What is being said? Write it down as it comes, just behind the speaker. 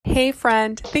Hey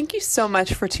friend, thank you so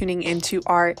much for tuning into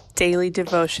our Daily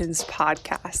Devotions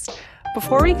podcast.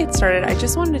 Before we get started, I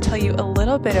just wanted to tell you a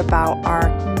little bit about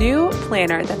our new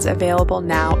planner that's available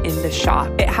now in the shop.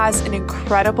 It has an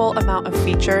incredible amount of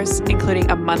features,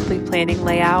 including a monthly planning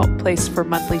layout, place for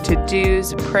monthly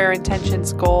to-dos, prayer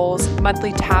intentions, goals,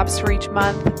 monthly tabs for each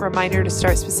month, reminder to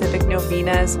start specific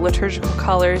novenas, liturgical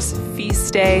colors,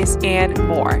 feast days, and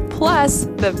more. Plus,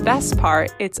 the best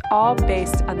part, it's all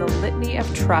based on the Litany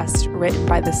of Trust written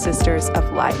by the Sisters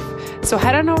of Life. So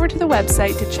head on over to the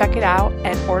website to check it out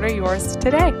and order yours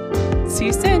today. See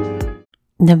you soon.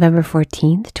 November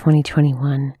 14th,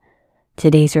 2021.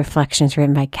 Today's reflection is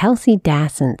written by Kelsey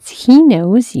Dassence. He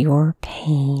knows your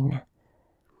pain.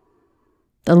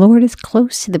 The Lord is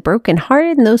close to the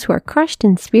brokenhearted, and those who are crushed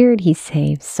in spirit he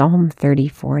saves. Psalm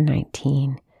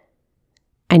 34:19.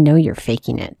 I know you're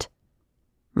faking it,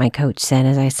 my coach said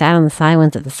as I sat on the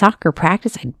sidelines at the soccer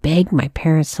practice. I begged my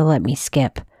parents to let me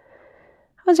skip.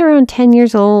 I was around 10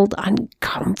 years old,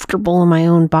 uncomfortable in my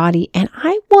own body, and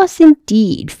I was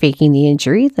indeed faking the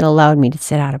injury that allowed me to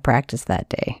sit out of practice that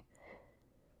day.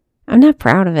 I'm not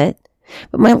proud of it,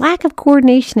 but my lack of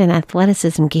coordination and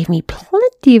athleticism gave me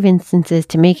plenty of instances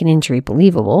to make an injury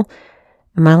believable,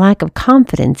 and my lack of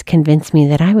confidence convinced me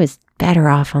that I was better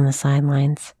off on the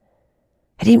sidelines.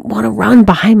 I didn't want to run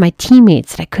behind my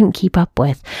teammates that I couldn't keep up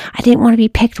with. I didn't want to be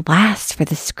picked last for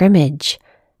the scrimmage.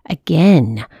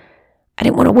 Again, I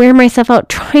didn't want to wear myself out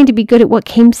trying to be good at what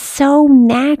came so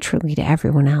naturally to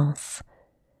everyone else.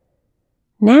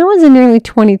 Now, as a nearly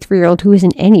 23-year-old who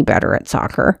isn't any better at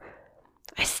soccer,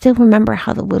 I still remember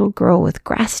how the little girl with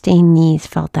grass-stained knees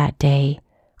felt that day,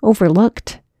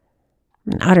 overlooked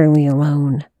and utterly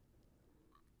alone.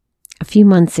 A few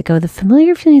months ago, the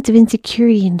familiar feelings of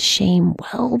insecurity and shame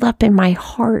welled up in my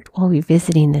heart while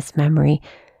revisiting this memory.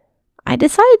 I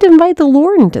decided to invite the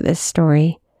Lord into this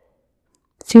story.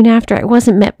 Soon after, I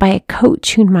wasn't met by a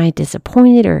coach whom I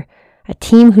disappointed or a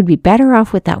team who'd be better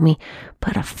off without me,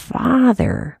 but a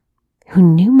Father who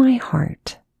knew my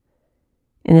heart.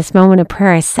 In this moment of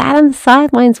prayer, I sat on the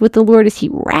sidelines with the Lord as he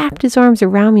wrapped his arms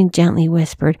around me and gently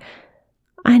whispered,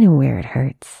 I know where it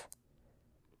hurts.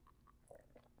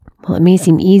 While it may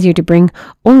seem easier to bring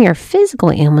only our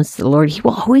physical ailments to the Lord, he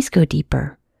will always go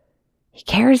deeper. He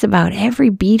cares about every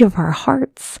beat of our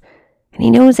hearts, and he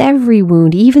knows every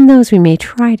wound, even those we may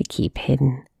try to keep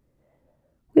hidden.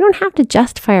 We don't have to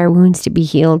justify our wounds to be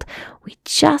healed. We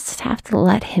just have to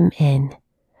let him in.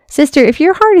 Sister, if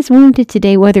your heart is wounded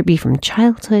today, whether it be from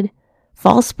childhood,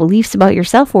 false beliefs about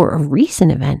yourself, or a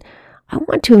recent event, I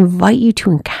want to invite you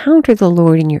to encounter the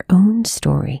Lord in your own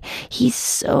story. He's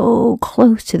so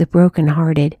close to the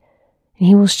brokenhearted, and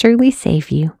he will surely save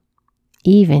you,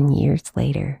 even years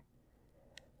later.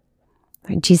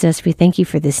 Lord Jesus, we thank you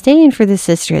for this day and for this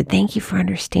sister. Thank you for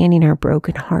understanding our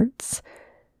broken hearts.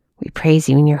 We praise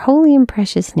you in your holy and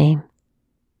precious name.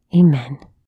 Amen.